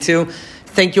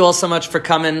Thank you all so much for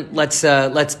coming.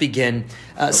 Let's begin.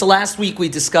 So last week we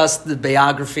discussed the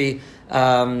biography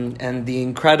and the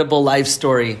incredible life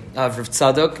story of Rav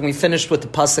Tzadok, and we finished with the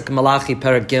pasuk Malachi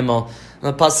Perek Gimel.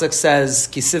 And the pasuk says,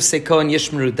 "Ki sifsei kohen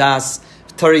yishmeru das,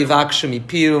 v'tori yivakshu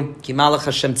mipiu, ki malach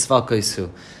Hashem tzvakoisu."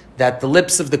 That the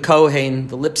lips of the kohen,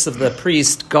 the lips of the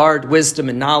priest, guard wisdom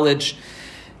and knowledge.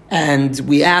 And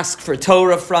we ask for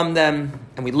Torah from them,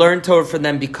 and we learn Torah from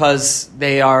them because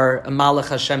they are a Malach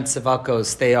Hashem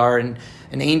Tzavakos. They are an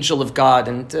angel of God.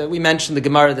 And we mentioned the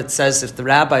Gemara that says if the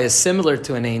rabbi is similar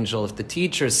to an angel, if the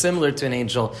teacher is similar to an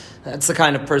angel, that's the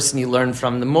kind of person you learn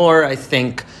from. The more, I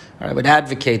think, or I would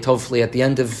advocate, hopefully, at the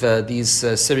end of these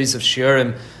series of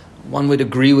shiurim, one would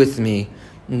agree with me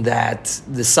that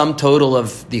the sum total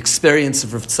of the experience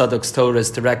of Rav Tzadok's Torah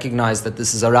is to recognize that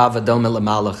this is a Rav Adom El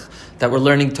Malach, that we're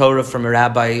learning Torah from a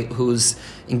rabbi whose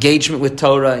engagement with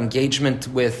Torah, engagement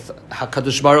with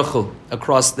HaKadosh Baruch Hu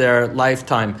across their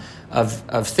lifetime of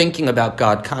thinking about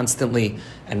God constantly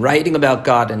and writing about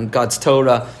God and God's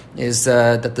Torah is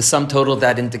that the sum total of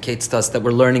that indicates to us that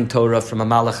we're learning Torah from a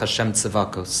Malach Hashem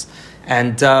Tzavakos.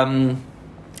 And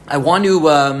I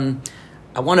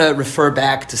want to refer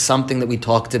back to something that we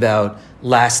talked about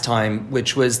last time,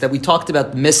 which was that we talked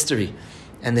about the mystery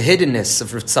and the hiddenness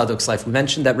of Rav Tzadok's life. We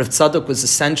mentioned that Rav Tzadok was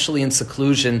essentially in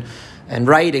seclusion and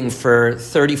writing for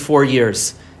 34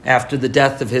 years after the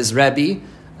death of his Rebbe,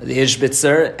 the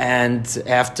Ishbitzer, and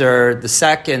after the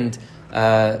second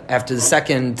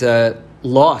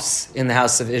loss in the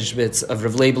house of Ishbitz of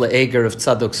Rav Leibla Eger, Rav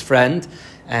Tzadok's friend,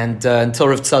 and until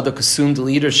Rav Tzadok assumed the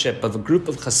leadership of a group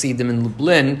of Hasidim in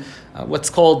Lublin,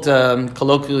 what's called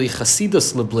colloquially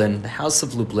Hasidus Lublin, the House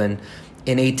of Lublin,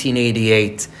 in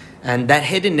 1888. And that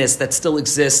hiddenness that still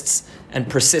exists and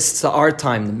persists to our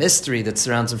time, the mystery that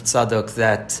surrounds Rav Tzadok,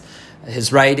 that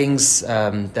his writings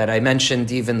that I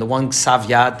mentioned, even the one Ksav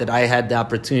Yad that I had the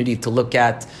opportunity to look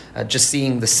at, just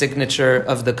seeing the signature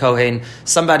of the Kohen.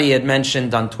 Somebody had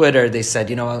mentioned on Twitter, they said,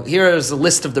 here is a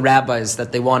list of the rabbis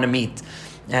that they want to meet.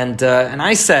 And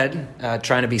I said,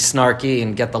 trying to be snarky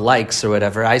and get the likes or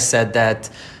whatever, I said that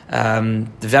the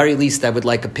very least I would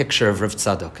like a picture of Rav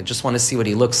Tzadok. I just want to see what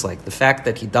he looks like. The fact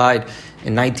that he died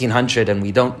in 1900 and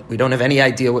we don't have any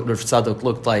idea what Rav Tzadok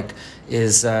looked like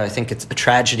is, I think it's a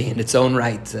tragedy in its own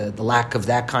right, the lack of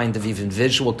that kind of even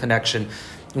visual connection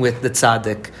with the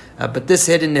Tzaddik. But this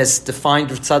hiddenness defined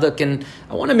Rav Tzadok, and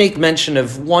I want to make mention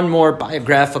of one more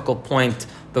biographical point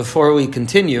before we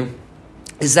continue,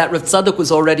 is that Rav Tzadok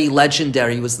was already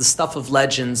legendary. He was the stuff of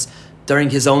legends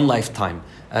during his own lifetime,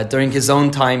 during his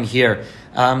own time here.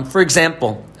 For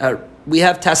example, we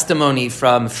have testimony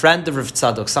from a friend of Rav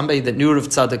Tzadok, somebody that knew Rav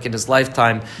Tzadok in his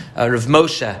lifetime, Rav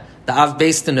Moshe, the Av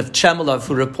Beis Din of Chemelov,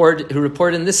 who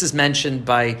reported, and this is mentioned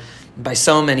by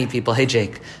so many people. Hey,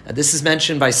 Jake. This is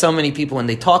mentioned by so many people when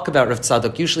they talk about Rav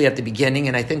Tzadok, usually at the beginning,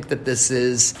 and I think that this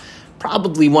is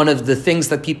probably one of the things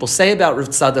that people say about Rav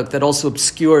Tzadok that also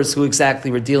obscures who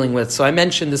exactly we're dealing with. So I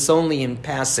mentioned this only in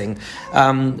passing.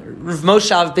 Rav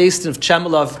Moshe Av Beis Din of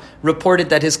Chemelov reported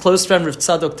that his close friend Rav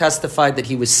Tzadok testified that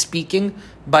he was speaking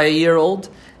by a year old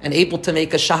and able to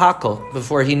make a shahakal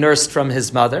before he nursed from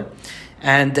his mother.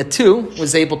 And that too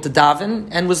was able to daven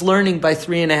and was learning by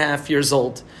 3.5 years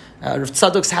old. Rav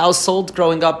Tzadok's household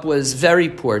growing up was very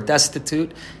poor,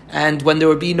 destitute, and when there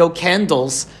would be no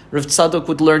candles, Rav Tzadok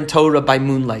would learn Torah by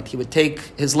moonlight. He would take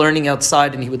his learning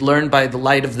outside and he would learn by the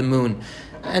light of the moon.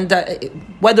 And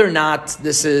whether or not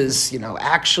this is,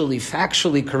 actually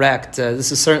factually correct,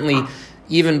 this is certainly,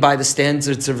 even by the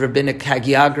standards of rabbinic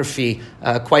hagiography,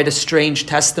 quite a strange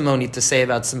testimony to say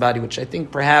about somebody, which I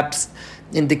think perhaps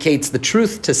indicates the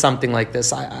truth to something like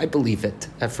this. I believe it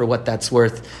for what that's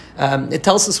worth. It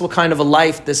tells us what kind of a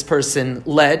life this person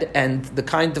led and the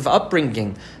kind of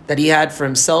upbringing that he had for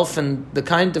himself and the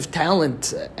kind of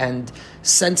talent and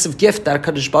sense of gift that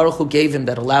HaKadosh Baruch Hu gave him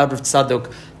that allowed Rav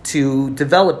Tzadok to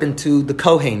develop into the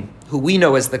Kohen, who we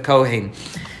know as the Kohen.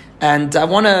 And I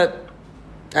want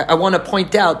to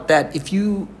point out that if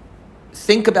you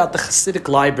think about the Hasidic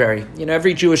library,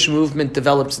 every Jewish movement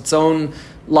develops its own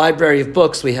library of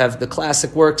books. We have the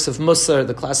classic works of Musar,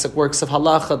 the classic works of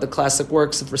Halacha, the classic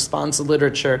works of responsive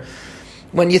literature.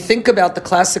 When you think about the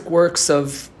classic works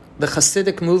of the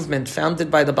Hasidic movement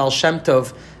founded by the Baal Shem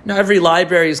Tov, every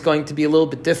library is going to be a little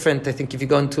bit different. I think if you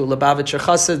go into a Lubavitcher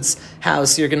Chassid's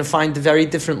house, you're going to find a very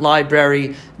different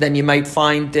library than you might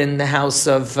find in the house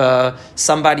of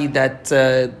somebody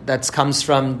that comes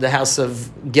from the house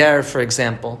of Ger, for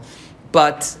example.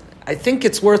 But I think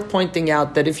it's worth pointing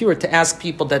out that if you were to ask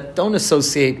people that don't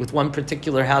associate with one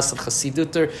particular house of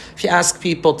Chassidut, or if you ask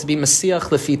people to be Masiach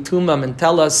Lefi Tumam and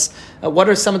tell us what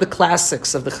are some of the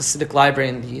classics of the Chassidic library,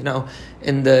 and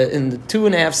in the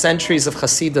 2.5 centuries of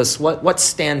Chassidus, what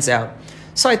stands out?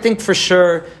 So I think for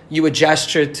sure you would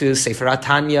gesture to Sefer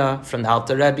HaTanya from the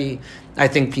Alter Rebbe. I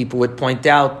think people would point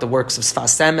out the works of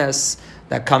Sfas Emes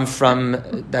that come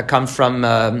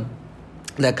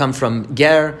from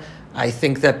Ger. I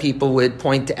think that people would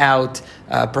point out,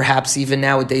 perhaps even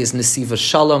nowadays, Nesiva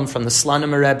Shalom from the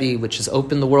Slanim Rebbe, which has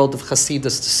opened the world of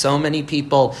Chassidus to so many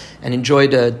people and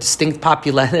enjoyed a distinct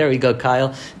popularity. There we go,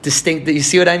 Kyle. Distinct. You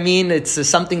see what I mean? It's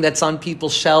something that's on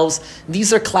people's shelves.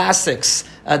 These are classics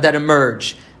that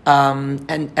emerge.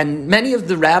 And many of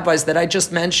the rabbis that I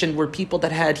just mentioned were people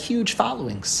that had huge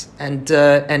followings and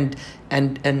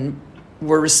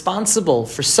were responsible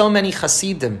for so many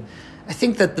Hasidim. I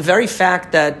think that the very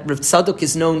fact that Rav Tzadok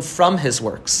is known from his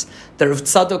works, that Rav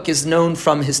Tzadok is known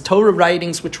from his Torah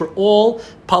writings, which were all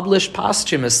published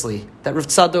posthumously, that Rav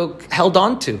Tzadok held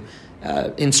on to,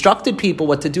 instructed people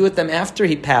what to do with them after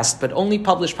he passed, but only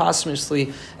published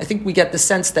posthumously. I think we get the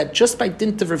sense that just by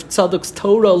dint of Rav Tzadok's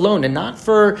Torah alone, and not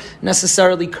for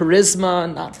necessarily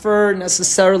charisma, not for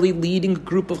necessarily leading a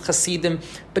group of Hasidim,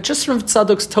 but just from Rav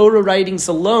Tzadok's Torah writings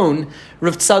alone,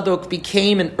 Rav Tzadok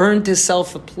became and earned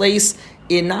himself a place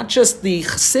in not just the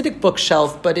Chassidic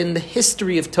bookshelf, but in the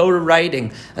history of Torah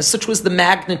writing. As such was the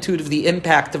magnitude of the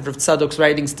impact of Rav Tzadok's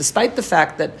writings, despite the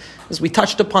fact that, as we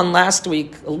touched upon last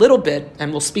week a little bit,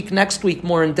 and we'll speak next week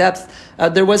more in depth,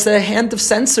 there was a hand of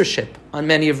censorship on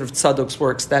many of Rav Tzadok's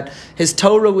works, that his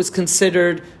Torah was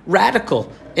considered radical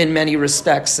in many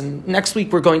respects. And next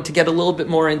week we're going to get a little bit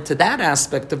more into that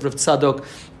aspect of Rav Tzadok.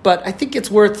 But I think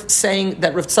it's worth saying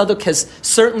that Rav Tzadok has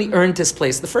certainly earned his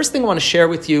place. The first thing I want to share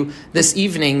with you this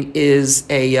evening is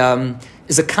a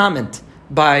comment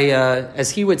by, as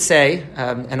he would say,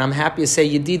 and I'm happy to say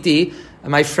Yedidi,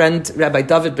 my friend Rabbi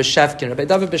David Beshefkin. Rabbi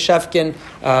David Beshefkin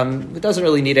doesn't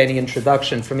really need any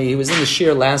introduction for me. He was in the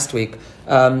Shir last week.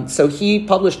 So he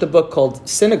published a book called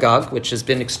Synagogue, which has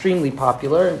been extremely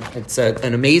popular. It's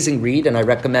an amazing read, and I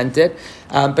recommend it.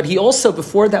 But he also,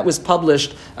 before that was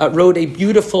published, wrote a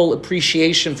beautiful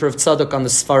appreciation for Rav Tzadok on the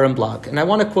Sfarim blog. And I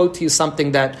want to quote to you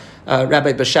something that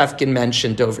Rabbi Beshefkin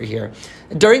mentioned over here.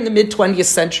 During the mid-20th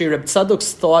century, Rav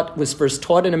Tzadok's thought was first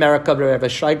taught in America by Rabbi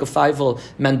Shraga Feivel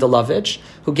Mendelovich,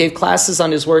 who gave classes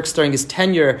on his works during his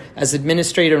tenure as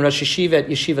administrator in Rosh Yeshiva at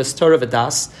Yeshivas Torah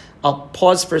Vodaas. I'll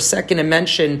pause for a second and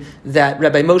mention that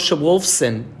Rabbi Moshe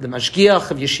Wolfson, the Mashgiach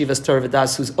of Yeshivas Torah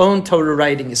Vodaas, whose own Torah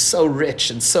writing is so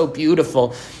rich and so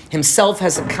beautiful, himself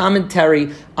has a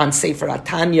commentary on Sefer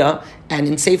HaTanya, and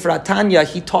in Sefer HaTanya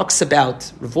he talks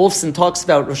about, Rav Wolfson talks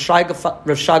about Rav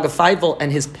Shraga Feivel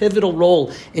and his pivotal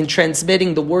role in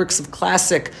transmitting the works of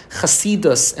classic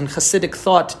Chassidus and Chassidic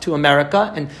thought to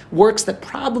America, and works that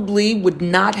probably would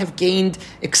not have gained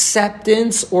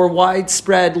acceptance or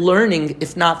widespread learning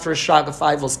if not for Shraga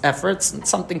Feivel's efforts. And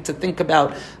something to think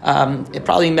about. It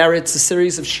probably merits a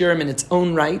series of shirim in its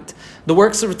own right. The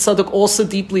works of Rav Tzadok also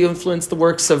deeply influenced the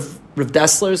works of Rav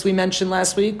Dessler, as we mentioned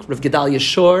last week, Rav Gedalia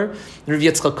Shor, and Rav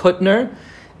Yitzchak Hutner.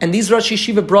 And these Rosh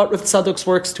Yeshiva brought Rav Tzadok's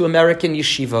works to American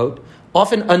yeshivot,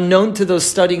 often unknown to those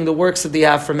studying the works of the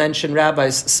aforementioned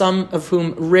rabbis, some of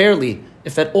whom rarely,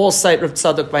 if at all, cite Rav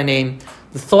Tzadok by name.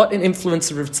 The thought and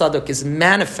influence of Rav Tzadok is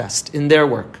manifest in their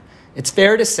work. It's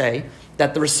fair to say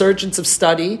that the resurgence of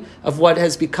study of what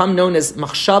has become known as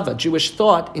machshava, Jewish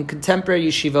thought, in contemporary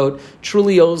yeshivot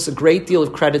truly owes a great deal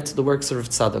of credit to the works of Rav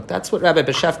Tzadok. That's what Rabbi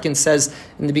Beshefkin says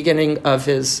in the beginning of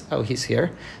his... Oh, he's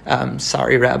here.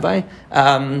 Sorry, Rabbi.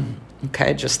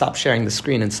 Okay, just stopped sharing the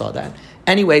screen and saw that.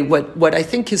 Anyway, what I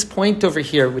think his point over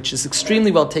here, which is extremely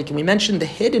well taken, we mentioned the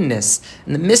hiddenness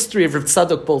and the mystery of Rav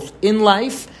Tzadok both in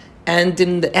life and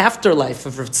in the afterlife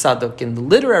of Rav Tzadok, in the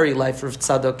literary life of Rav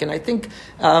Tzadok. And I think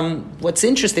what's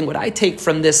interesting, what I take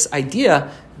from this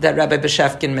idea that Rabbi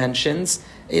Beshefkin mentions,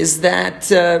 is that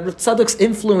Rav Tzadok's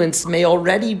influence may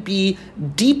already be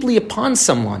deeply upon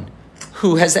someone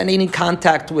who has any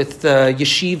contact with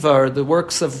yeshiva or the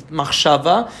works of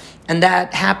machshava, and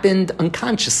that happened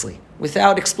unconsciously,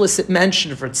 without explicit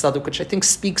mention of Rav Tzadok, which I think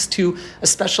speaks to a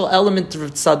special element of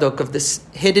Rav Tzadok, of this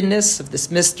hiddenness, of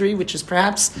this mystery, which is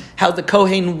perhaps how the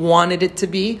Kohen wanted it to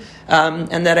be.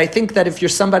 And that I think that if you're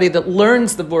somebody that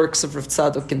learns the works of Rav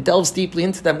Tzadok and delves deeply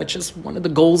into them, which is one of the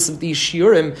goals of these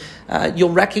shiurim, you'll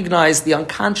recognize the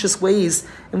unconscious ways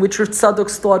in which Rav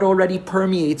Tzadok's thought already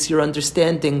permeates your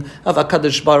understanding of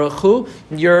HaKadosh Baruch Hu,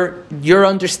 your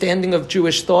understanding of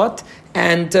Jewish thought,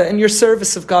 and your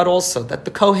service of God also, that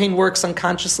the Kohen works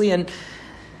unconsciously. And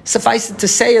Suffice it to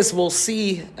say, as we'll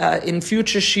see in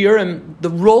future shiurim, the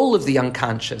role of the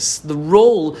unconscious, the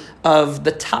role of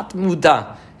the tat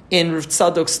muda in Rav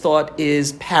Tzadok's thought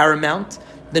is paramount.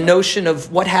 The notion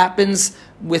of what happens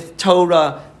with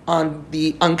Torah on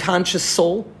the unconscious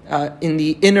soul, in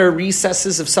the inner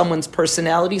recesses of someone's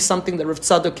personality, something that Rav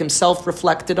Tzadok himself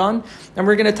reflected on. And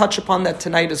we're going to touch upon that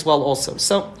tonight as well also.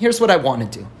 So here's what I want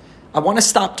to do. I want to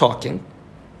stop talking,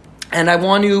 and I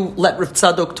want to let Rav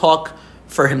Tzadok talk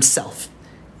for himself.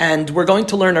 And we're going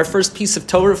to learn our first piece of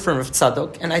Torah from Rav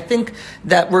Tzadok. And I think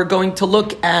that we're going to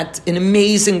look at an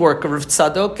amazing work of Rav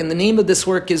Tzadok. And the name of this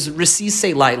work is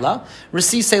Resisei Laila.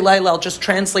 Resisei Laila, I'll just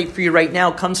translate for you right now,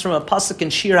 comes from a pasuk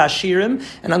in Shir HaShirim.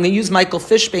 And I'm going to use Michael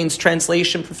Fishbane's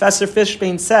translation. Professor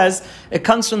Fishbane says, it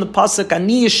comes from the pasuk,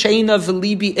 Ani yeshena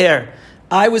v'libi er.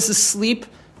 I was asleep,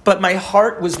 but my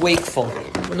heart was wakeful.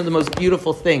 One of the most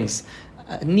beautiful things.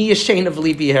 Ani yeshena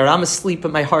v'libi er. I'm asleep,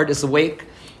 but my heart is awake.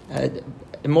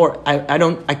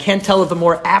 I can't tell of a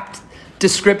more apt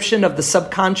description of the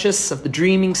subconscious, of the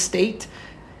dreaming state.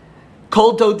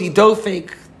 Kol dodi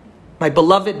dofek, my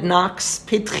beloved knocks,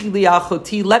 pitchi li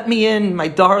achoti, let me in, my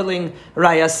darling,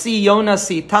 rayasi,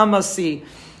 yonasi, tamasi,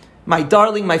 my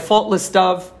darling, my faultless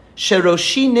dove,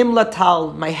 sheroshi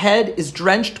nimlatal, my head is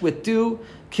drenched with dew,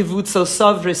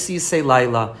 kivutzosav resisei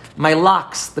laila, my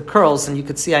locks, the curls, and you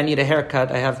could see I need a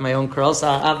haircut, I have my own curls.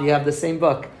 Avi, you have the same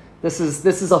book. This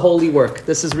is a holy work.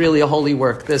 This is really a holy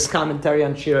work. This commentary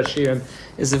on Shir HaShirim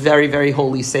is a very, very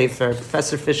holy sefer.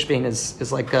 Professor Fishbane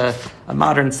is like a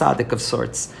modern tzaddik of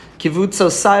sorts.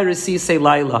 Kivutzosai resisei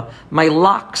laila. My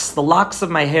locks, the locks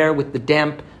of my hair with the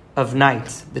damp of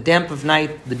night. The damp of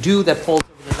night, the dew that falls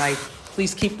over the night.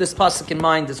 Please keep this pasuk in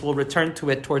mind as we'll return to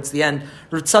it towards the end.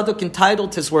 Rav Tzadok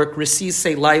entitled his work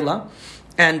Resisei Laila.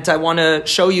 And I want to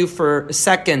show you for a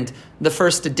second the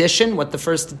first edition, what the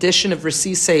first edition of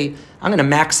Resisei. I'm going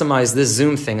to maximize this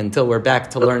Zoom thing until we're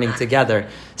back to learning together.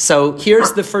 So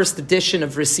here's the first edition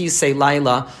of Resisei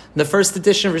Laila. The first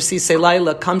edition of Resisei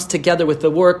Laila comes together with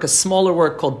a smaller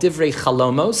work called Divrei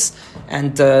Chalomos.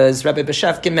 And as Rabbi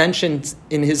Beshefkin mentioned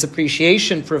in his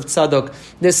appreciation for Rav Tzadok,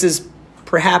 this is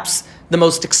perhaps the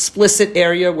most explicit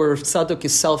area where Rav Tzadok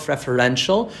is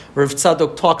self-referential, where Rav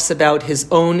Tzadok talks about his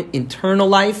own internal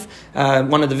life.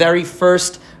 One of the very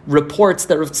first reports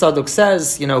that Rav Tzadok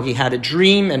says, he had a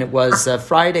dream and it was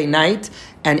Friday night,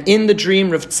 and in the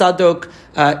dream Rav Tzadok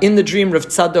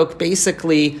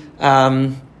basically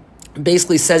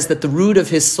says that the root of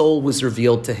his soul was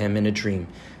revealed to him in a dream.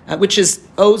 Which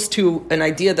owes to an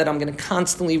idea that I'm going to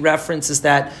constantly reference, is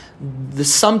that the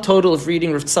sum total of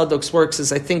reading Rav Tzadok's works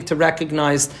is, I think, to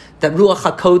recognize that Ruach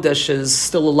HaKodesh is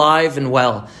still alive and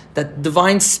well, that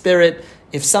divine spirit,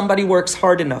 if somebody works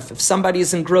hard enough, if somebody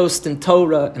is engrossed in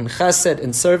Torah and Chesed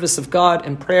and service of God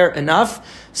and prayer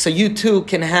enough, so you too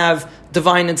can have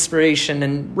divine inspiration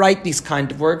and write these kind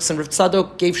of works. And Rav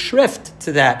Tzadok gave shrift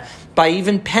to that by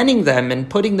even penning them and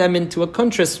putting them into a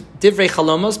kuntras, Divrei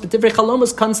Chalomos. But Divrei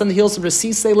Chalomos comes on the heels of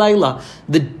Resisei Laila,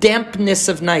 the dampness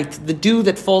of night, the dew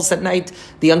that falls at night,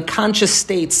 the unconscious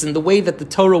states, and the way that the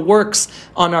Torah works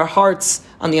on our hearts,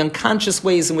 on the unconscious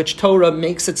ways in which Torah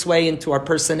makes its way into our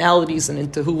personalities and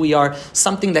into who we are,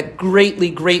 something that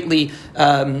greatly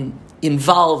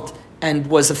involved and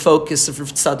was a focus of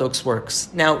Rav Tzadok's works.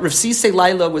 Now, Resisei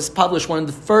Laila was published, one of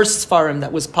the first Sfarim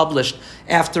that was published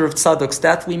after Rav Tzadok's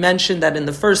death. We mentioned that in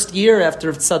the first year after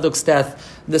Rav Tzadok's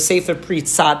death, the Sefer Pri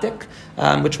Tzadik,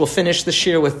 which we'll finish the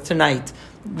shir with tonight,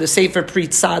 the Sefer Pri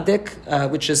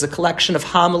Tzadik, which is a collection of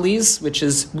homilies, which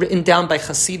is written down by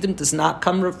Hasidim, does not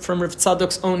come from Rav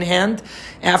Tzadok's own hand.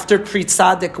 After Pri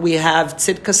Tzadik, we have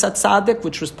Tzidkas HaTzadik,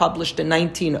 which was published in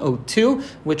 1902,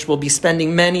 which we'll be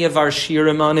spending many of our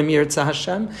shirim on, Emir Tzah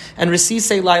Hashem. And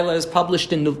Resisei Laila is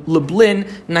published in Lublin,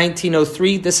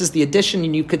 1903. This is the edition,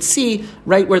 and you could see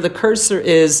right where the cursor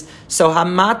is. So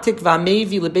Hamatik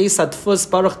V'Amevi Lebeis Adfus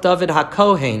Baruch David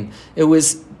HaKohen. It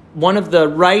was one of the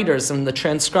writers and the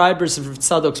transcribers of Rav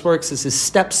Tzadok's works is his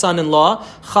stepson-in-law,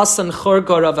 Chassan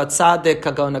Chorgor Rav Tzadik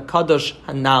Kagon HaKadosh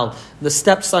Hanal. The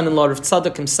stepson-in-law of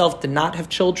Tzadok himself did not have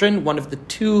children, one of the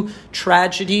two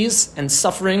tragedies and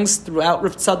sufferings throughout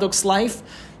Rav Tzadok's life.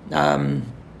 And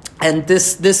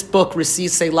this book,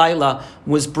 Resisei Laila,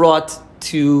 was brought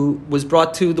to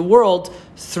the world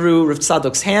through Rav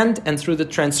Tzadok's hand and through the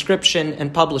transcription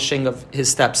and publishing of his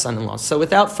stepson-in-law. So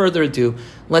without further ado,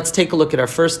 let's take a look at our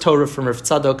first Torah from Rav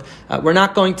Tzadok.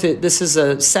 This is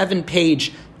a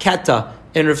 7-page keta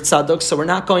in Rav Tzadok, so we're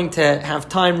not going to have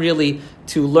time really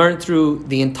to learn through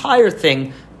the entire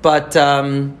thing, but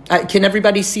can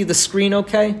everybody see the screen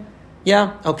okay?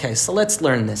 Yeah? Okay, so let's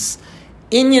learn this.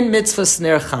 Inyan Mitzvahs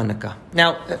Ner Chanukah.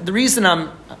 Now, the reason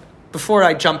I'm before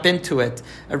I jump into it,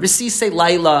 Resisei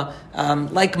Laila,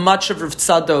 like much of Rav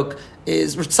Tzadok,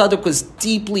 Rav Tzadok was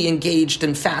deeply engaged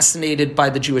and fascinated by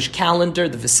the Jewish calendar,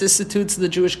 the vicissitudes of the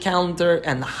Jewish calendar,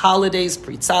 and the holidays.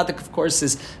 Pri Tzadok, of course,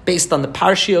 is based on the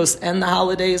Parshios and the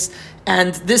holidays.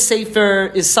 And this Sefer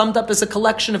is summed up as a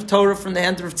collection of Torah from the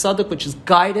hand of Rav Tzadok, which is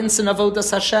guidance in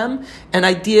Avodas Hashem and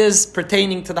ideas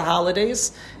pertaining to the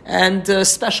holidays, and a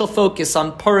special focus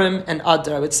on Purim and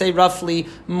Adar. I would say roughly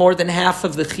more than half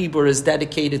of the Chibur is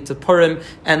dedicated to Purim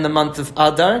and the month of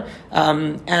Adar.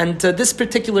 This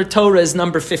particular Torah is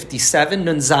number 57,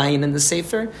 Nun Zayin in the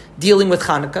Sefer, dealing with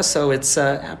Chanukah, so it's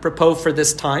apropos for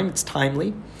this time, it's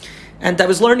timely. And I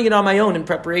was learning it on my own in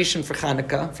preparation for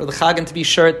Chanukah, for the Chag, and to be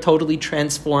sure, it totally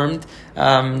transformed.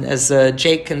 As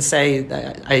Jake can say,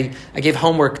 I gave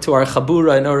homework to our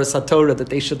Chabura and Oros HaTorah that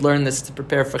they should learn this to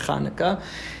prepare for Chanukah.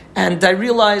 And I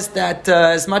realized that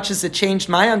as much as it changed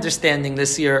my understanding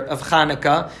this year of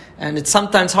Chanukah, and it's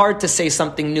sometimes hard to say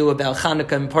something new about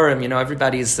Chanukah and Purim.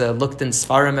 Everybody's looked in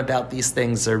Sfarim about these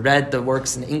things or read the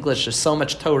works in English. There's so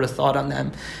much Torah thought on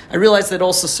them. I realized that it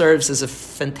also serves as a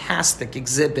fantastic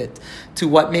exhibit to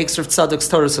what makes Rav Tzadok's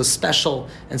Torah so special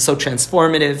and so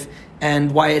transformative,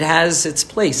 and why it has its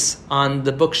place on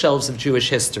the bookshelves of Jewish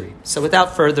history. So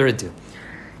without further ado,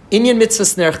 Inyan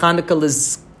Mitzvahs Ner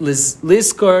Chanukah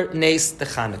Lizkor Nes de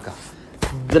Chanukah.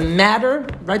 The matter,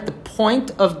 right, the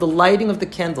point of the lighting of the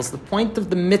candles, the point of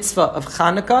the mitzvah of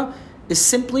Chanukah is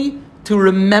simply to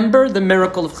remember the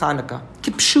miracle of Chanukah.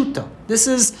 Kipshuta. This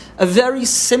is a very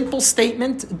simple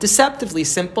statement, deceptively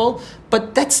simple,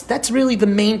 but that's really the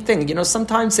main thing.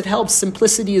 Sometimes it helps.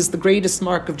 Simplicity is the greatest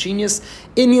mark of genius.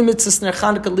 Inyan Mitzvahs Ner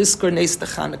Chanukah Lizkor Nes de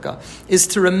Chanukah is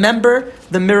to remember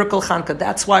the miracle Chanukah.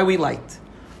 That's why we light.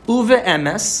 Uve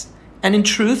emes. And in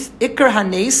truth, Ikar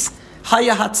Hanes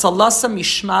Haya Hatzalasa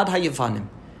Mishmad Hayavanim.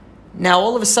 Now,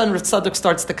 all of a sudden, Rav Tzadok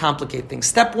starts to complicate things.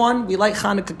 Step 1, we light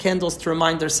Chanukah candles to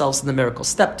remind ourselves of the miracle.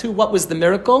 Step 2, what was the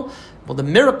miracle? Well, the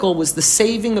miracle was the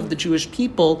saving of the Jewish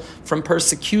people from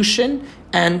persecution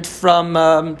and from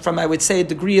I would say, a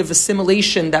degree of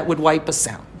assimilation that would wipe us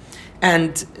out.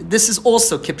 And this is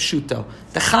also Kipshuto.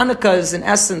 The Chanukah is, in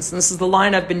essence, and this is the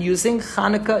line I've been using,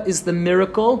 Chanukah is the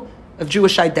miracle of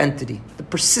Jewish identity, the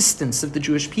persistence of the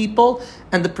Jewish people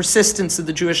and the persistence of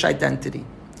the Jewish identity.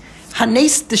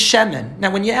 Hanes de Shemen. Now,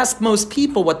 when you ask most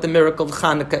people what the miracle of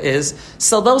Chanukah is,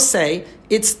 so they'll say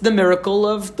it's the miracle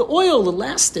of the oil that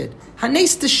lasted.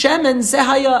 Hanes de Shemen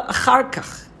zehaya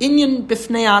acharkach inyan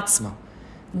bifnei atzma.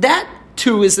 That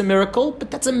too is a miracle,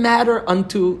 but that's a matter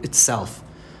unto itself.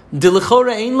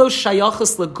 Dilechora ein lo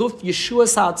shayachas leguf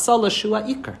Yeshua's ha'atzala shua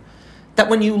ikar. That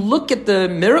when you look at the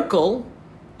miracle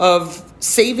of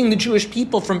saving the Jewish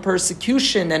people from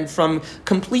persecution and from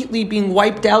completely being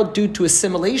wiped out due to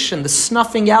assimilation, the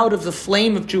snuffing out of the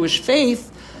flame of Jewish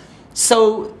faith,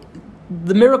 so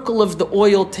the miracle of the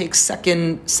oil takes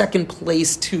second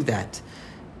place to that.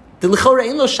 The L'chora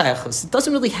ein lo shayachos, it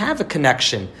doesn't really have a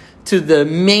connection to the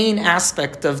main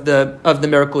aspect of the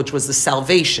miracle, which was the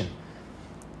salvation.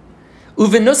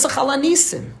 Uvenusach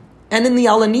alanisim, and in the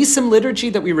alanisim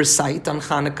liturgy that we recite on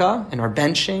Chanukah, in our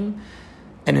benching,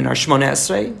 and in our Shmoneh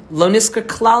Esrei, Lo niskar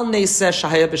klal neiseh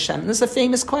shahaya b'Shem. This is a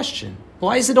famous question.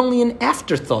 Why is it only an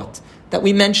afterthought that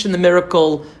we mention the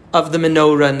miracle of the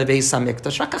menorah and the Beis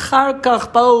HaMikdash? Rak achar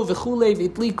kach ba'u v'chulei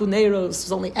v'itliku neiros. It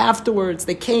was only afterwards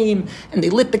they came and they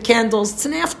lit the candles. It's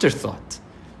an afterthought.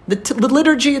 The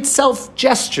liturgy itself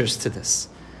gestures to this.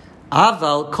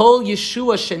 Aval kol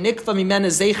Yeshua shenikva mimena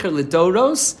zecher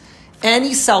ledoros.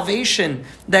 Any salvation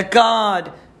that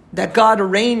God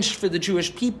arranged for the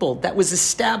Jewish people, that was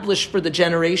established for the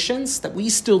generations, that we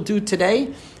still do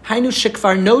today. Hainu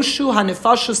shekvar noshu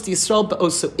hanefashos Yisrael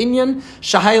be'oso inyan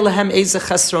shahai lehem eze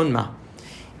chesron ma.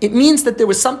 It means that there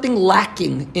was something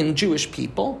lacking in Jewish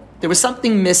people. There was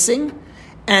something missing,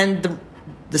 and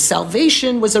the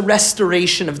salvation was a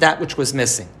restoration of that which was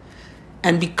missing.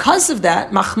 And because of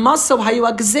that, machmaso hayu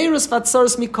agzeros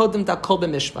vatzaros mikodem dakol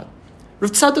b'mishpat.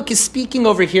 Rav Tzadok is speaking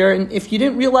over here, and if you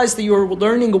didn't realize that you were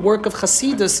learning a work of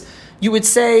Chassidus, you would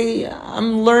say,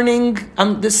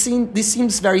 this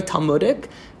seems very Talmudic,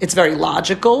 it's very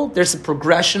logical, there's a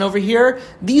progression over here.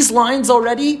 These lines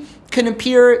already can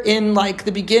appear in like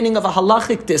the beginning of a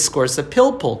halachic discourse, a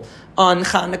pilpul on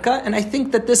Chanukah, and I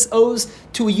think that this owes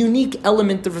to a unique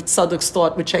element of Rav Tzadok's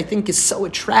thought, which I think is so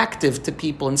attractive to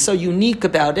people and so unique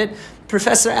about it.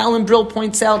 Professor Alan Brill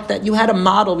points out that you had a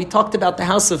model. We talked about the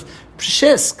house of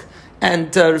Pshisk,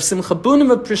 and Rav Simcha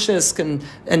Bunim of Pshisk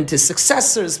and his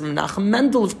successors, Rav Nachum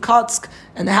Mendel of Kotsk,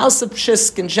 and the House of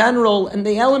Pshisk in general, and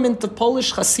the element of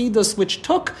Polish Hasidus, which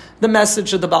took the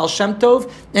message of the Baal Shem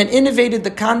Tov and innovated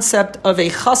the concept of a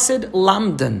Chassid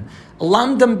Lamdan.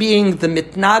 Lamdan being the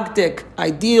mitnagdik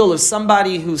ideal of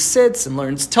somebody who sits and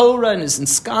learns Torah and is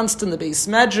ensconced in the Beis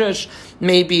Medrash,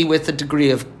 maybe with a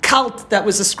degree of cult that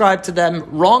was ascribed to them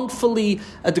wrongfully,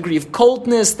 a degree of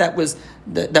coldness that was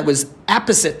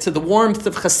opposite to the warmth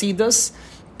of Hasidus.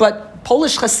 But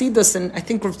Polish Hasidus, and I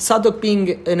think Rav Tzadok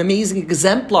being an amazing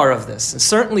exemplar of this, and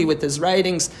certainly with his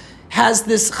writings, has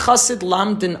this Chassid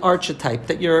Lamdan archetype,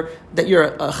 that you're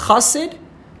a Chassid,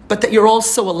 but that you're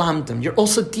also a lamdim. You're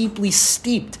also deeply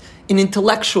steeped in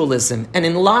intellectualism and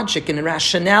in logic and in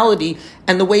rationality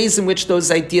and the ways in which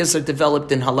those ideas are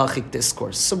developed in halachic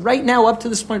discourse. So right now, up to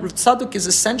this point, Rav Tzadok is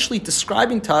essentially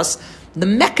describing to us the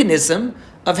mechanism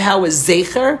of how a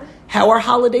zecher, how our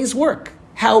holidays work,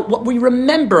 what we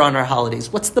remember on our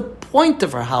holidays, what's the point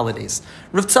of our holidays.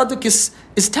 Rav Tzadok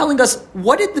is telling us,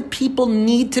 what did the people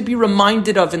need to be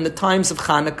reminded of in the times of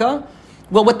Hanukkah?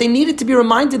 Well, what they needed to be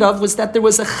reminded of was that there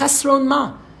was a chesron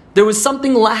ma. There was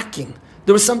something lacking.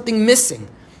 There was something missing.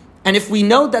 And if we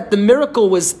know that the miracle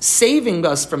was saving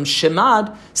us from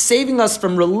shemad, saving us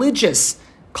from religious,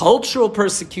 cultural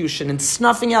persecution, and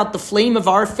snuffing out the flame of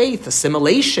our faith,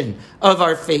 assimilation of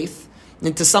our faith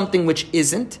into something which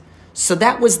isn't, so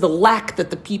that was the lack that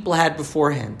the people had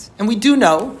beforehand. And we do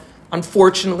know,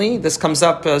 unfortunately, this comes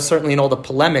up certainly in all the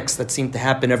polemics that seem to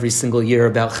happen every single year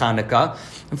about Hanukkah.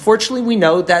 Unfortunately, we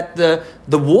know that the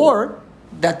war,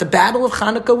 that the battle of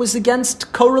Hanukkah was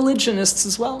against co-religionists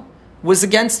as well, was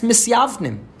against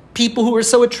misyavnim, people who were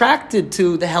so attracted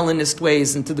to the Hellenist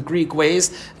ways and to the Greek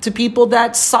ways, to people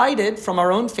that sided, from our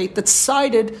own faith, that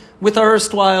sided with our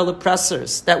erstwhile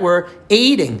oppressors, that were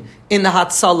aiding in the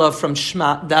Hatzalah from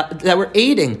Shema, that were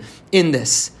aiding in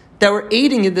this, that were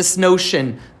aiding in this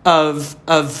notion of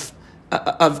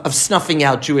snuffing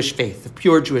out Jewish faith, of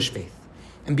pure Jewish faith.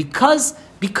 And because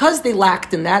they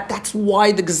lacked in that, that's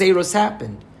why the Gezeros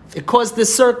happened. It caused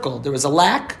this circle. There was a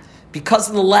lack. Because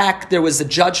of the lack, there was a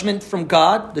judgment from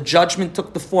God. The judgment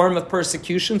took the form of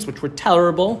persecutions, which were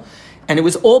terrible. And it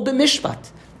was all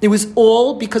b'mishpat. It was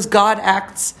all because God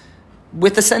acts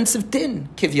with a sense of din,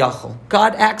 kivyachol.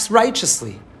 God acts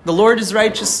righteously. The Lord is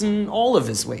righteous in all of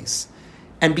his ways.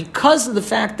 And because of the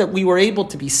fact that we were able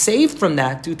to be saved from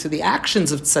that due to the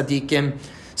actions of tzaddikim,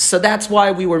 so that's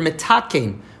why we were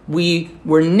mitaken. We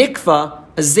were nikva,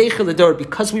 a zeicher l'dor,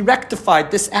 because we rectified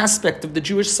this aspect of the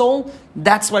Jewish soul.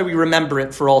 That's why we remember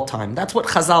it for all time. That's what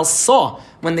Chazal saw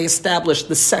when they established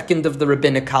the second of the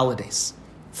rabbinic holidays.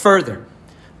 Further,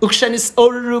 when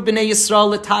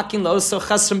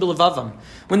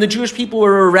the Jewish people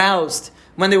were aroused,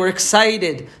 when they were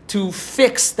excited to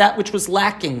fix that which was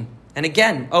lacking, and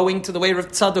again, owing to the way Rav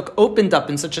Tzadok opened up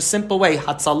in such a simple way,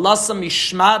 Hatzalasa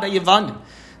mishmad ha'yevanim,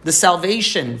 the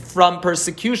salvation from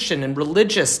persecution and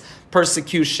religious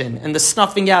persecution and the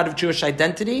snuffing out of Jewish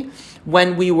identity,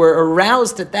 when we were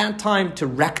aroused at that time to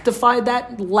rectify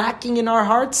that lacking in our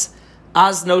hearts,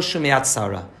 az no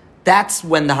shumei, that's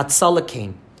when the Hatzalah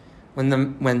came.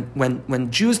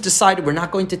 When Jews decided, we're not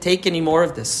going to take any more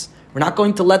of this. We're not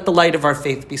going to let the light of our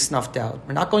faith be snuffed out.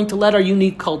 We're not going to let our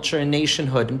unique culture and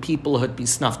nationhood and peoplehood be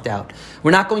snuffed out.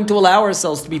 We're not going to allow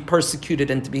ourselves to be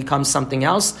persecuted and to become something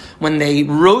else. When they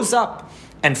rose up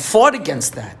and fought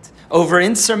against that over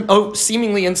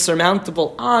seemingly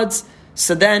insurmountable odds,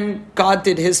 so then God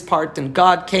did his part and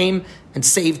God came and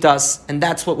saved us, and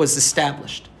that's what was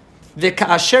established.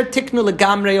 V'ka'asher tiknu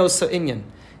legamrei oso inyan.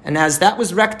 And as that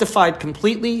was rectified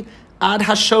completely, ad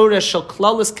hashoreh shel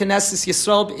klalos knesses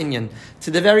Yisrael b'inyan, to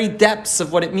the very depths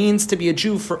of what it means to be a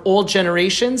Jew for all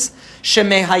generations,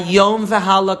 shemehayom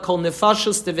v'hala kol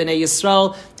nefashos devinei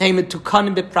Yisrael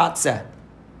heimetukanim b'pratzeh.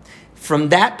 From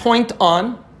that point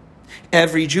on,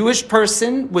 every Jewish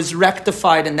person was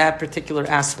rectified in that particular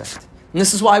aspect. And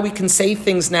this is why we can say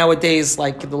things nowadays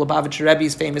like the Lubavitcher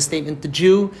Rebbe's famous statement, the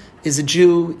Jew is a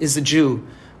Jew is a Jew.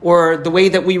 Or the way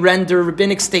that we render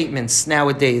rabbinic statements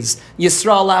nowadays,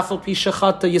 Yisrael afal pi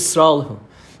shechata Yisraelhu,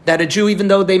 that a Jew, even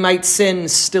though they might sin,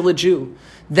 is still a Jew.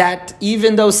 That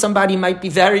even though somebody might be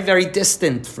very, very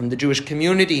distant from the Jewish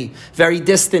community, very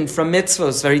distant from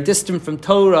mitzvos, very distant from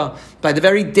Torah, by the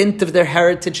very dint of their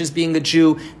heritage as being a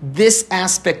Jew, this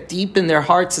aspect deep in their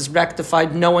hearts is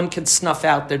rectified. No one can snuff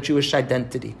out their Jewish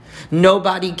identity.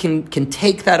 Nobody can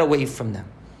take that away from them.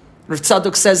 Rav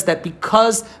Tzadok says that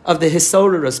because of the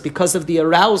hisorurus, because of the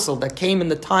arousal that came in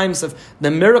the times of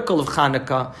the miracle of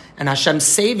Hanukkah and Hashem's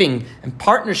saving and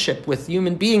partnership with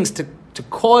human beings to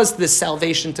cause this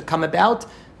salvation to come about,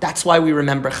 That's why we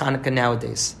remember Hanukkah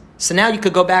nowadays. So now you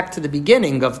could go back to the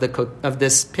beginning of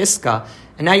this Piska,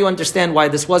 and now you understand why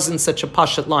this wasn't such a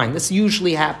pashat line. This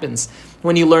usually happens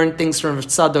when you learn things from Rav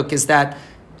Tzadok, is that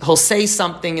he'll say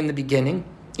something in the beginning.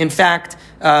 In fact,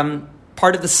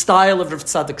 part of the style of Rav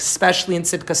Tzadok, especially in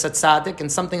Tzidkas HaTzadik,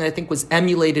 and something that I think was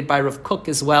emulated by Rav Kook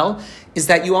as well, is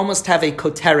that you almost have a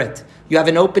koteret. You have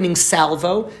an opening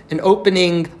salvo, an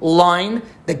opening line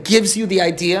that gives you the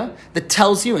idea, that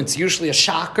tells you, it's usually a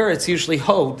shocker, it's usually,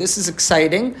 this is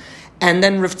exciting. And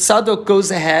then Rav Tzadok goes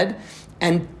ahead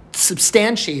and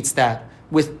substantiates that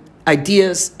with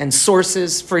ideas and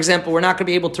sources. For example, we're not going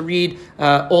to be able to read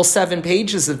all 7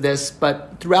 pages of this,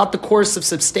 but throughout the course of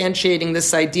substantiating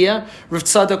this idea, Rav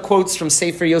Tzadok quotes from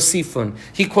Sefer Yosifun.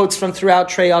 He quotes from throughout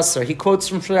Trei Asar. He quotes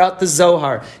from throughout the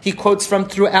Zohar. He quotes from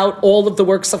throughout all of the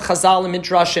works of Chazal and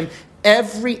Midrashim.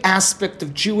 Every aspect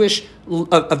of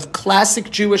classic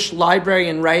Jewish library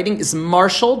and writing is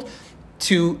marshaled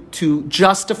to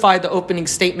justify the opening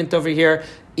statement over here.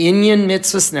 Inyan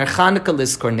mitzvahs ner Chanukah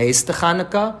lizkor neis de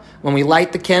Chanukah. When we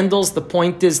light the candles, the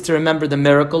point is to remember the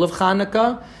miracle of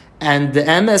Chanukah. And the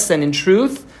emes, and in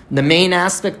truth, the main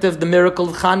aspect of the miracle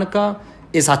of Chanukah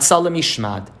is Hatzalah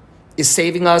Mishmad, is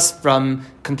saving us from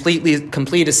complete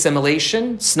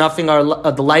assimilation, snuffing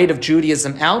the light of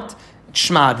Judaism out,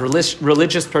 Shmad,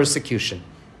 religious persecution.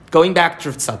 Going back to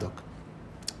Rav Tzadok.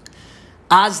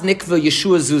 Az nikva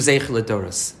Yeshua zu zeich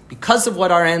ledoros. Because of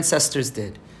what our ancestors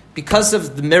did, because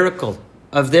of the miracle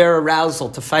of their arousal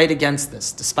to fight against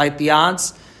this, despite the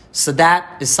odds, so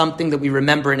that is something that we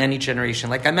remember in any generation.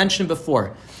 Like I mentioned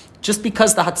before, just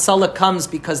because the Hatzalah comes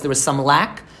because there was some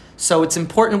lack, so it's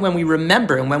important when we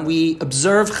remember and when we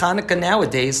observe Hanukkah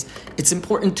nowadays, it's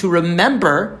important to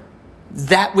remember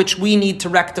that which we need to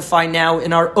rectify now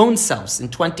in our own selves. In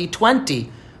 2020,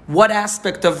 what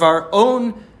aspect of our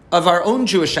own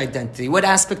Jewish identity, what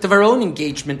aspect of our own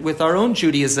engagement with our own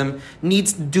Judaism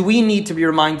do we need to be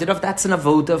reminded of? That's an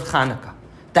avoda of Chanukah.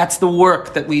 That's the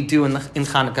work that we do in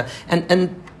Chanukah.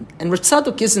 And Rav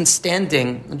Tzadok isn't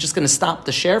standing, I'm just going to stop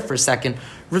the share for a second,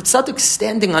 Rav Tzadok is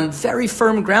standing on very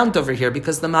firm ground over here,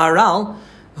 because the Maharal,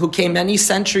 who came many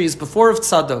centuries before Rav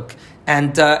Tzadok,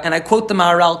 and I quote the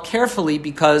Maharal carefully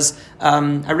because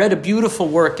I read a beautiful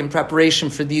work in preparation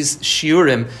for these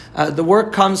shiurim. The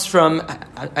work comes from,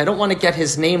 I don't want to get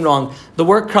his name wrong, the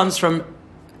work comes from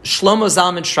Shlomo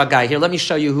Zalman Shragai. Here, let me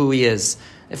show you who he is.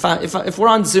 If we're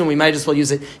on Zoom, we might as well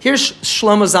use it. Here's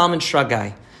Shlomo Zalman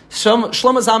Shragai. Shlomo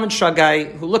Zalman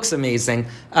Shragai, who looks amazing,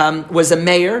 was a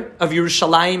mayor of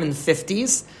Yerushalayim in the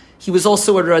 50s. He was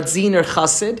also a Radziner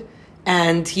Chassid,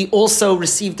 and he also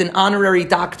received an honorary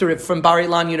doctorate from Bar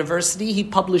Ilan University. He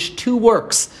published 2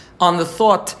 works on the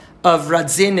thought of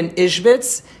Radzin and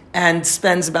Ishbitz, and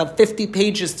spends about 50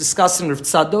 pages discussing Rav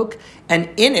Tzadok. And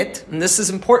in it, and this is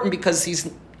important because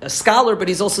he's a scholar, but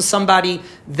he's also somebody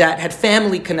that had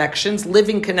family connections,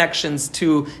 living connections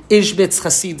to Ishbitz,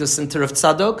 Hasidus, and to Rav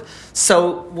Tzadok.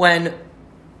 So when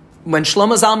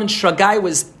Shlomo Zalman Shragai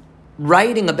was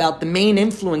writing about the main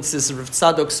influences of Rav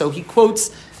Tzadok, so he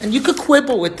quotes, and you could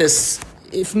quibble with this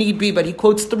if need be, but he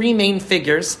quotes 3 main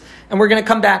figures, and we're going to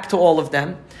come back to all of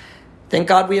them. Thank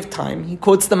God we have time. He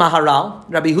quotes the Maharal,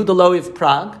 Rabbi Yehuda Loew of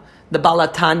Prague, the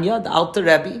Balatanya, the Alter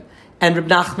Rebbe, and Reb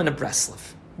Nachman of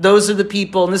Breslov. Those are the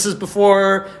people, and this is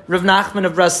before Rav Nachman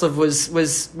of Breslov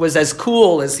was as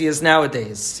cool as he is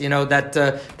nowadays.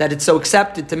 That it's so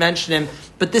accepted to mention him.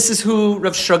 But this is who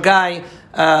Rav Shragai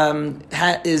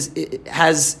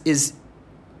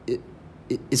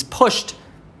is pushed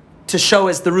to show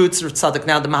as the roots of Tzadok.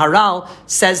 Now, the Maharal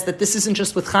says that this isn't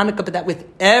just with Hanukkah, but that with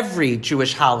every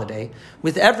Jewish holiday.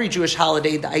 With every Jewish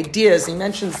holiday, the idea is, he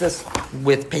mentions this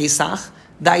with Pesach,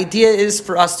 the idea is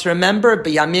for us to remember,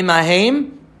 B'yamim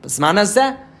hahem, b'zman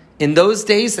hazeh, in those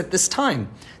days at this time,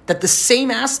 that the same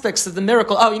aspects of the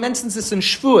miracle, he mentions this in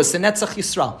Shavuos, in Netzach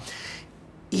Yisrael.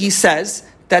 He says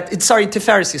that,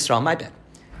 Tiferes Yisrael, my bad.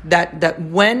 That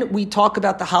when we talk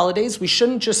about the holidays, we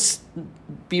shouldn't just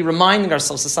be reminding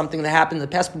ourselves of something that happened in the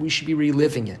past, but we should be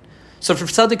reliving it. So if Rav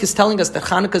Tzadok is telling us that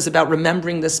Hanukkah is about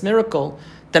remembering this miracle,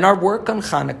 then our work on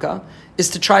Hanukkah is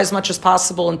to try as much as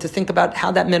possible and to think about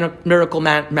how that miracle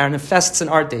manifests in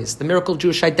our days. The miracle of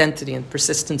Jewish identity and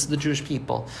persistence of the Jewish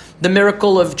people. The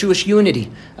miracle of Jewish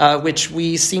unity, which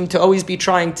we seem to always be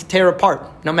trying to tear apart,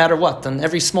 no matter what, on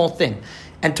every small thing.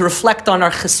 And to reflect on our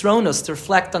chesronos, to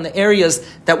reflect on the areas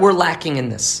that we're lacking in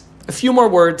this. A few more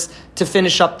words to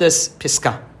finish up this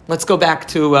Piska. Let's go back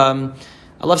to, I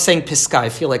love saying Piska, I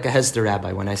feel like a Hesder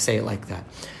rabbi when I say it like that.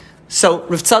 So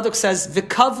Rav Tzadok says,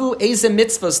 V'kavu eze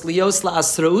mitzvos lios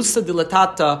la'asreusa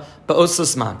dilatata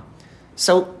ba'ososman.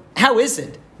 So how is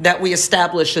it that we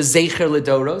establish a Zecher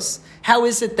L'Doros? How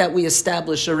is it that we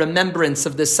establish a remembrance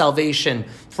of this salvation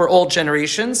for all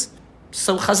generations?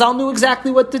 So Chazal knew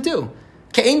exactly what to do.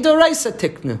 Ke'en D'Oraisa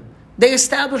Tiknu. They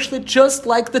established it just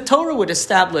like the Torah would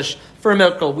establish for a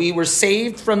miracle. We were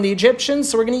saved from the Egyptians,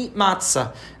 so we're going to eat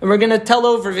matzah. And we're going to tell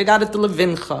over V'gadat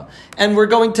Levincha. And we're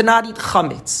going to not eat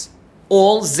chametz.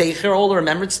 All zecher, all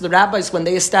remembrance. The rabbis, when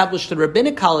they established the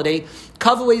rabbinic holiday,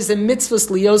 kavos and mitzvahs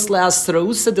lios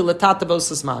le'asrausa dilatata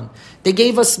vosasman. They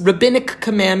gave us rabbinic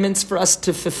commandments for us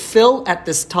to fulfill at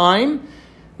this time.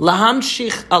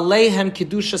 Lahamshich aleihem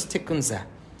kedushas tikunzeh.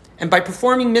 And by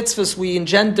performing mitzvahs, we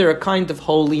engender a kind of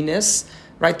holiness,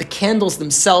 right? The candles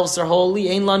themselves are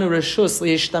holy. Ein lanu reshus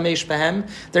liyishtamesh behem.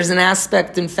 There's an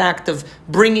aspect, in fact, of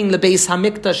bringing the Beis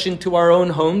Hamikdash into our own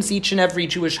homes. Each and every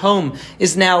Jewish home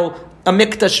is now a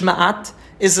mikdash ma'at,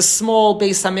 is a small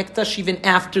Beis Hamikdash even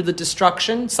after the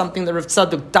destruction, something that Rav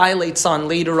Tzadok dilates on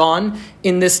later on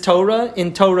in this Torah,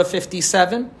 in Torah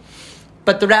 57.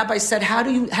 But the rabbi said, how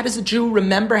does a Jew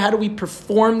remember? How do we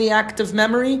perform the act of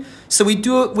memory? So we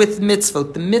do it with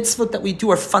mitzvot. The mitzvot that we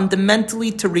do are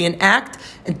fundamentally to reenact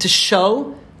and to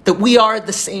show that we are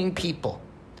the same people.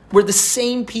 We're the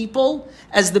same people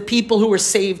as the people who were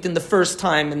saved in the first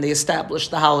time and they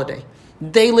established the holiday.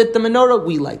 They lit the menorah,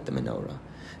 we light the menorah.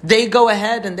 They go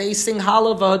ahead and they sing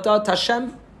Halav V'Hadat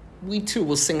Hashem. We too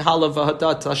will sing Halav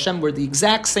V'Hadat Hashem. We're the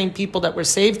exact same people that were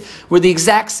saved. We're the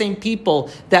exact same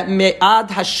people that Me'ad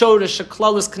HaShoresh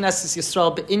Sheklalos Knesses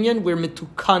Yisrael Be'inyan. We're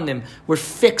Metukanim. We're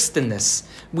fixed in this.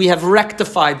 We have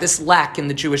rectified this lack in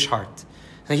the Jewish heart.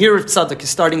 Now here Rav Tzadok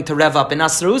is starting to rev up. And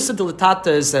Asrausa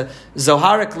Dilatata is a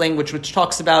Zoharic language which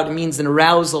talks about, it means an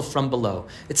arousal from below.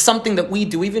 It's something that we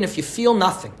do even if you feel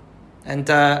nothing.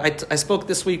 And I spoke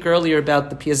this week earlier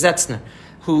about the Piazetzner,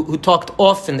 who talked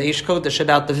often, the Eish Kodesh,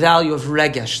 about the value of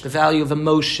regesh, the value of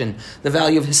emotion, the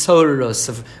value of hisoros,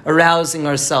 of arousing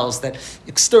ourselves, that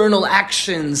external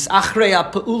actions, achrei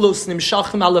ha'pa'ulos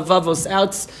nimshachim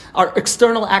alavavos, our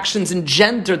external actions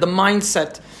engender the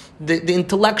mindset, the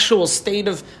intellectual state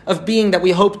of being that we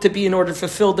hope to be in order to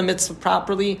fulfill the mitzvah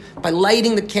properly, by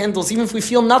lighting the candles, even if we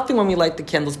feel nothing when we light the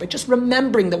candles, by just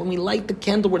remembering that when we light the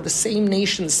candle, we're the same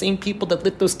nation, the same people that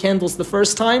lit those candles the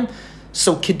first time.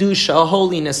 So kedusha, a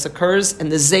holiness occurs,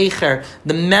 and the zecher,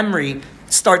 the memory,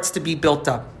 starts to be built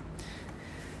up.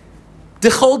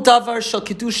 D'chol davar shel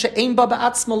kedusha ein ba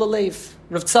ba'atzmo lelev.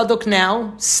 Rav Tzadok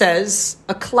now says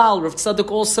a klal. Rav Tzadok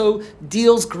also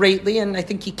deals greatly, and I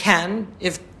think he can,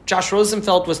 if Josh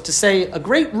Rosenfeld was to say a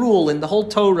great rule in the whole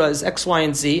Torah is X, Y,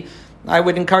 and Z, I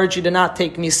would encourage you to not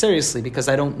take me seriously because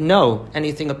I don't know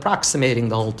anything approximating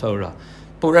the whole Torah.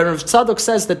 But when Rav Tzadok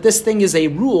says that this thing is a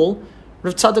rule,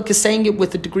 Rav Tzadok is saying it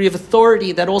with a degree of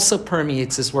authority that also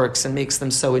permeates his works and makes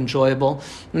them so enjoyable.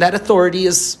 And that authority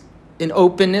is an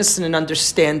openness and an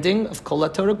understanding of Kol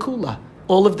HaTorah Kula.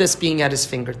 All of this being at his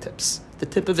fingertips, the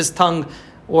tip of his tongue,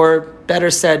 or better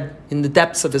said, in the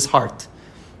depths of his heart.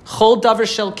 Chol davar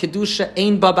shel kedusha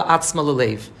ein ba ba'atzma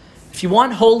lelev. If you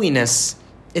want holiness,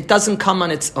 it doesn't come on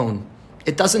its own.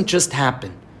 It doesn't just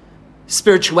happen.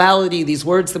 Spirituality, these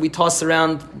words that we toss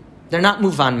around, they're not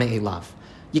muvan me'elav.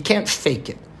 You can't fake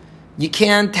it. You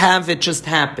can't have it just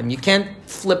happen. You can't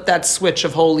flip that switch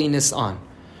of holiness on.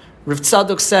 Rav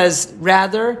Tzadok says,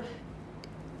 rather,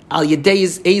 al yedei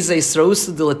eze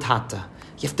srausa dilatata.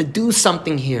 You have to do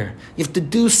something here. You have to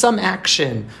do some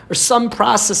action or some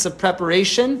process of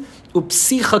preparation.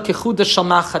 Upsicha kechuda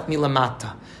shalmachat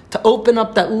milamata. To open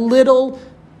up that little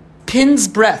pin's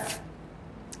breadth,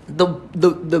 the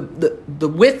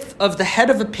width of the head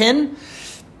of a pin.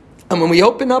 And when we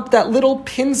open up that little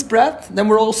pin's breadth, then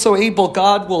we're also able,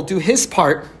 God will do his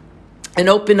part and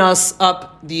open us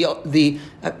up the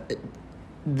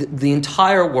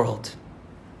entire world.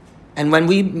 And when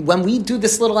we do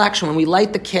this little action, when we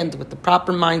light the candle with the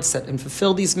proper mindset and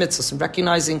fulfill these mitzvahs and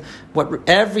recognizing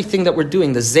everything that we're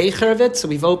doing, the zecher of it, so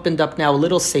we've opened up now a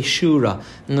little seshura,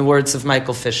 in the words of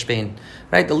Michael Fishbane,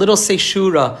 right? A little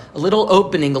seshura, a little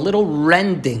opening, a little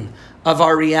rending of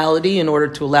our reality in order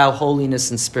to allow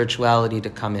holiness and spirituality to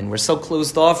come in. We're so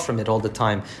closed off from it all the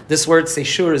time. This word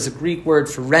seshur is a Greek word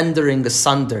for rendering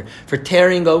asunder, for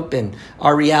tearing open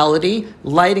our reality.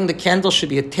 Lighting the candle should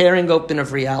be a tearing open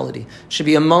of reality. It should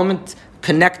be a moment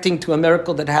connecting to a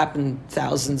miracle that happened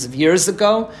thousands of years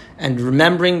ago and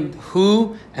remembering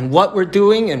who and what we're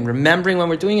doing and remembering when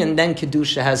we're doing it, and then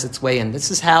Kedusha has its way in.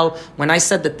 This is how, when I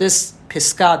said that this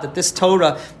Piskah, that this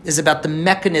Torah is about the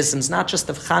mechanisms, not just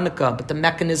of Hanukkah, but the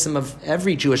mechanism of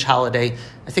every Jewish holiday,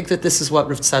 I think that this is what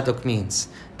Rav Tzadok means.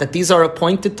 That these are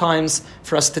appointed times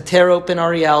for us to tear open our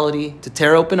reality, to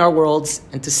tear open our worlds,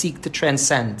 and to seek to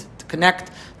transcend, to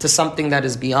connect to something that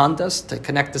is beyond us, to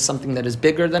connect to something that is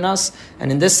bigger than us.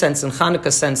 And in this sense, in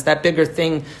Hanukkah sense, that bigger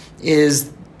thing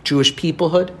is Jewish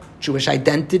peoplehood, Jewish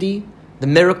identity, the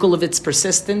miracle of its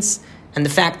persistence, and the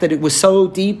fact that it was so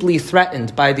deeply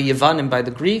threatened by the Yavanim, by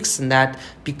the Greeks, and that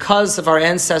because of our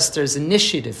ancestors'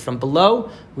 initiative from below,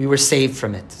 we were saved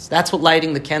from it. So that's what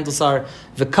lighting the candles are.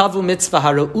 V'kavu mitzvah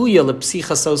hara'uya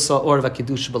lepsichas osa or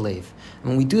v'kiddush b'leiv. And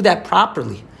when we do that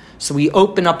properly, so we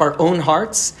open up our own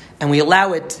hearts and we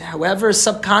allow it, however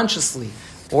subconsciously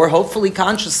or hopefully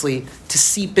consciously, to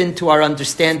seep into our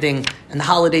understanding, and the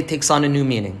holiday takes on a new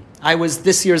meaning. I was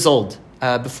this year's old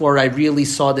before I really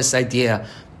saw this idea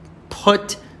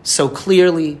put so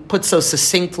clearly, put so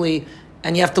succinctly,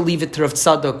 and you have to leave it to Rav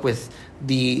Tzadok with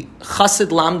the Chassid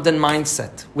Lamdan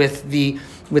mindset, with the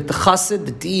Chassid,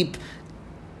 the deep,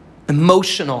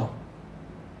 emotional,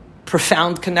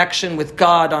 profound connection with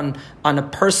God on a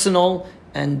personal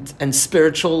and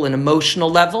spiritual and emotional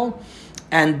level,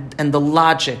 and the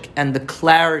logic and the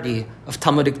clarity of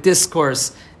Talmudic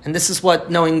discourse. And this is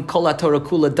what knowing Kol HaTorah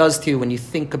Kula does to you when you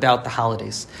think about the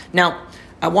holidays. Now,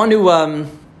 I want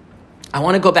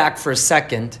to go back for a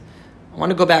second.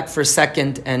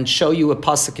 And show you a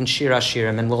pasuk in Shir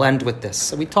Hashirim, and we'll end with this.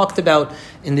 So we talked about,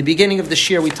 in the beginning of the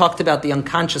Shir, we talked about the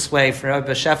unconscious way, for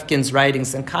Rabbi Shefkin's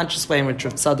writings, the unconscious way in which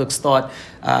Rav Tzadok's thought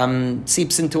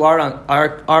seeps into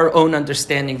our own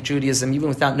understanding of Judaism, even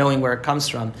without knowing where it comes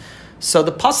from. So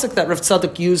the pasuk that Rav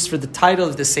Tzadok used for the title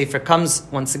of this sefer comes,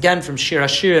 once again, from Shir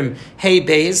Hashirim, Hey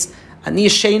Beis, Ani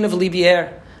Yashen of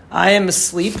Libier. I am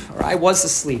asleep, or I was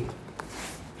asleep,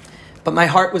 but my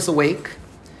heart was awake.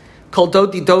 Kol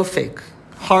dodi dofek,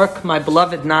 hark, my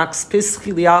beloved knocks,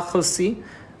 pischi liachosi,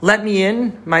 let me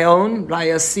in, my own,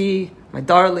 rayasi, my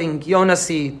darling,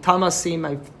 yonasi, tamasi,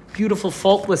 my beautiful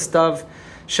faultless dove,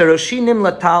 sheroshi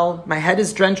nimlatal, my head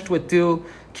is drenched with dew,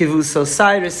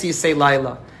 kivusosai resisei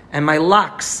laila, and my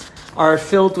locks are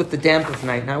filled with the damp of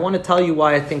night. Now I want to tell you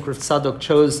why I think Rav Tzadok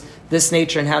chose this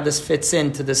nature and how this fits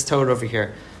into this Torah over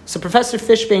here. So Professor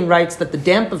Fishbane writes that the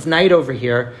damp of night over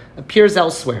here appears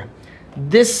elsewhere.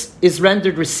 This is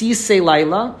rendered Resisei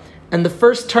Laila, and the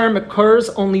first term occurs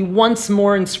only once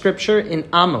more in Scripture in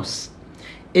Amos.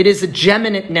 It is a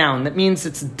geminate noun. That means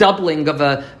it's doubling of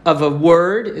a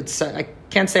word. It's I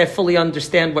can't say I fully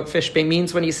understand what Fishbane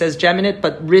means when he says geminate,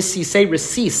 but Resisei,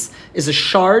 Resis, is a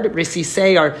shard.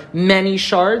 Resisei are many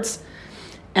shards,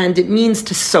 and it means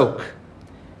to soak,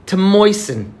 to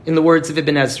moisten, in the words of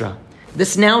Ibn Ezra.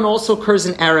 This noun also occurs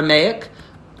in Aramaic,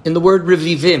 in the word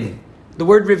revivim. The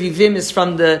word revivim is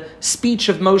from the speech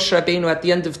of Moshe Rabbeinu at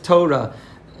the end of Torah.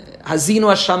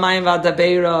 Hazinu hashamayim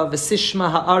v'adabeira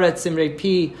v'sishma haaretz imrei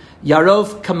pi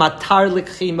yarov kamatar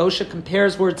likchi. Moshe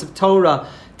compares words of Torah.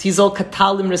 Tizol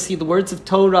katal imrasi. The words of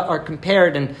Torah are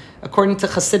compared, and according to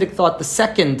Hasidic thought, the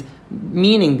second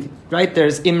meaning, right,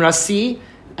 there's imrasi,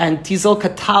 and Tizol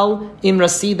katal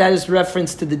imrasi, that is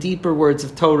reference to the deeper words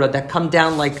of Torah that come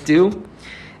down like dew.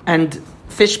 And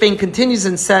Fishbane continues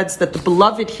and says that the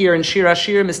beloved here in Shir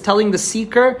Hashirim is telling the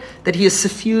seeker that he is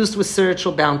suffused with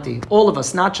spiritual bounty. All of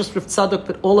us, not just Rav Tzadok,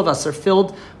 but all of us are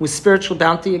filled with spiritual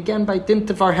bounty, again, by dint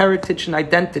of our heritage and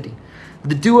identity.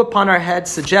 The dew upon our head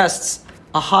suggests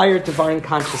a higher divine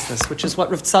consciousness, which is what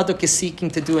Rav Tzadok is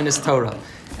seeking to do in his Torah.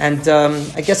 And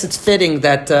I guess it's fitting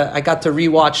that I got to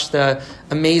rewatch the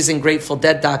amazing Grateful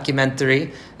Dead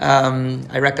documentary.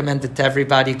 I recommend it to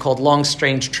everybody, called Long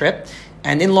Strange Trip.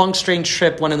 And in Long Strange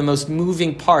Trip, one of the most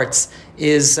moving parts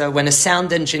is when a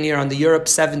sound engineer on the Europe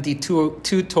 72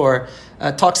 tour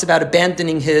talks about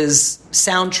abandoning his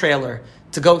sound trailer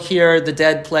to go hear the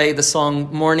Dead play the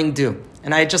song Morning Dew.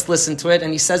 And I had just listened to it,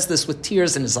 and he says this with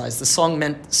tears in his eyes. The song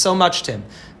meant so much to him,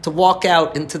 to walk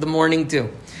out into the morning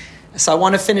dew. So I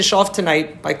want to finish off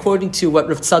tonight by quoting to you what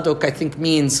Rav Tzadok, I think,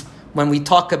 means when we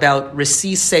talk about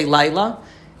Resisei Laila,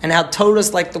 and how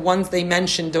Torahs like the ones they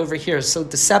mentioned over here, so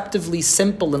deceptively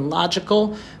simple and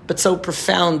logical, but so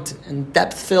profound and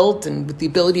depth-filled, and with the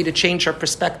ability to change our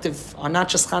perspective on not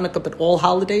just Hanukkah, but all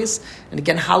holidays. And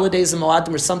again, holidays and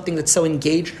Moadim are something that's so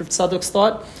engaged with Tzadok's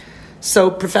thought. So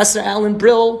Professor Alan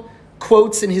Brill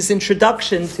quotes in his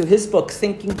introduction to his book,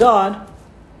 Thinking God.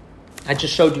 I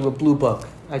just showed you a blue book.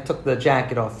 I took the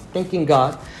jacket off. Thinking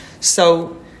God.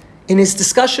 So in his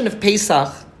discussion of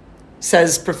Pesach,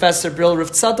 says Professor Brill, Rav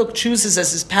Tzadok chooses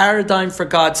as his paradigm for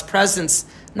God's presence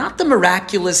not the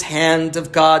miraculous hand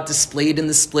of God displayed in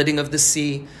the splitting of the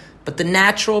sea, but the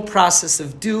natural process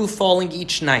of dew falling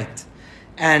each night.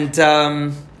 And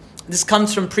this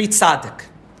comes from Pri Tzadok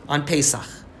on Pesach.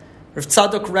 Rav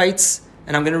Tzadok writes,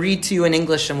 and I'm going to read to you in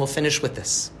English and we'll finish with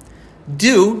this.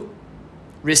 Dew,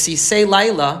 Resisei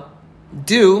Laila,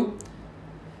 dew,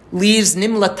 leaves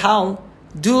nimlatal,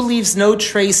 dew leaves no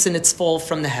trace in its fall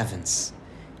from the heavens.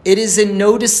 It is in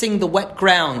noticing the wet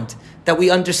ground that we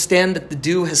understand that the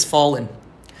dew has fallen.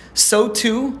 So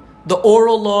too, the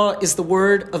oral law is the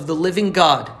word of the living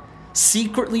God,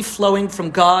 secretly flowing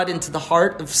from God into the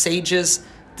heart of sages,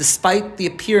 despite the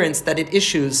appearance that it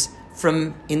issues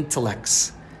from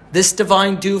intellects. This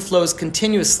divine dew flows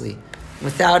continuously,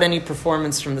 without any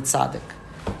performance from the tzaddik.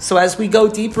 So as we go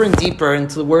deeper and deeper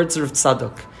into the words of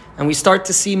Tzadok, and we start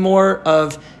to see more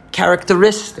of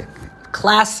characteristic,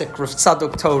 classic Rav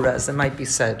Tzadok Torah, as it might be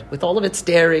said, with all of its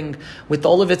daring, with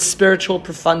all of its spiritual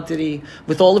profundity,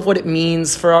 with all of what it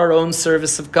means for our own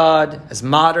service of God, as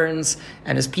moderns,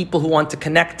 and as people who want to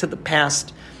connect to the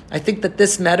past, I think that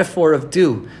this metaphor of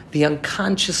dew, the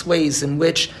unconscious ways in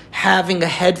which having a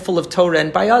head full of Torah,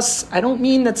 and by us, I don't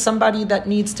mean that somebody that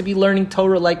needs to be learning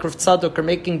Torah like Rav Tzadok or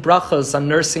making brachos on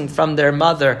nursing from their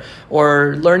mother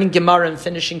or learning Gemara and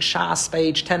finishing Shas by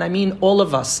age 10. I mean all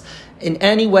of us. In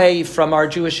any way from our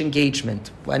Jewish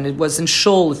engagement, when it was in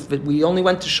shul, if we only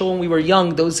went to shul when we were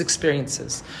young, those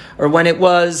experiences, or when it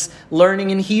was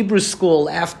learning in Hebrew school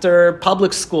after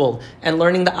public school and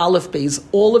learning the Aleph Beis,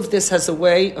 all of this has a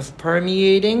way of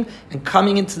permeating and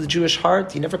coming into the Jewish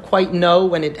heart. You never quite know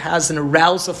when it has an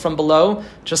arousal from below,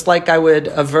 just like I would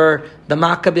aver the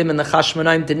Maccabim and the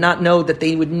Chashmonaim did not know that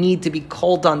they would need to be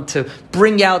called on to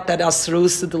bring out that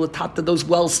Asrusa Dilatata, those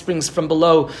well springs from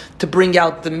below, to bring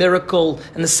out the miracle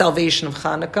and the salvation of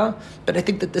Hanukkah. But I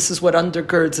think that this is what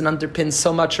undergirds and underpins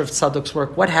so much of Tzadok's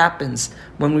work. What happens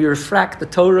when we refract the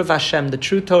Torah of Hashem, the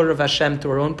true Torah of Hashem, to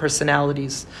our own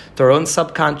personalities, to our own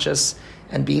subconscious,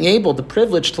 and being able, the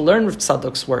privilege to learn Rav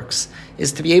Tzadok's works,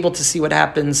 is to be able to see what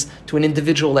happens to an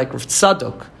individual like Rav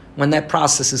Tzadok when that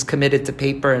process is committed to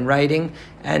paper and writing.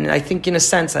 And I think in a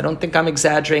sense, I don't think I'm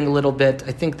exaggerating a little bit,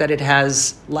 I think that it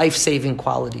has life-saving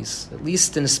qualities, at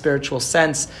least in a spiritual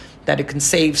sense, that it can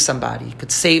save somebody. It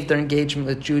could save their engagement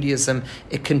with Judaism.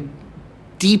 It can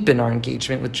deepen our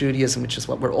engagement with Judaism, which is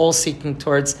what we're all seeking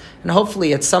towards. And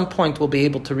hopefully at some point we'll be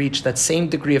able to reach that same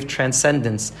degree of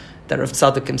transcendence that Rav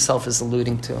Tzadok himself is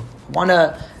alluding to. I want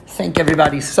to thank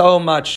everybody so much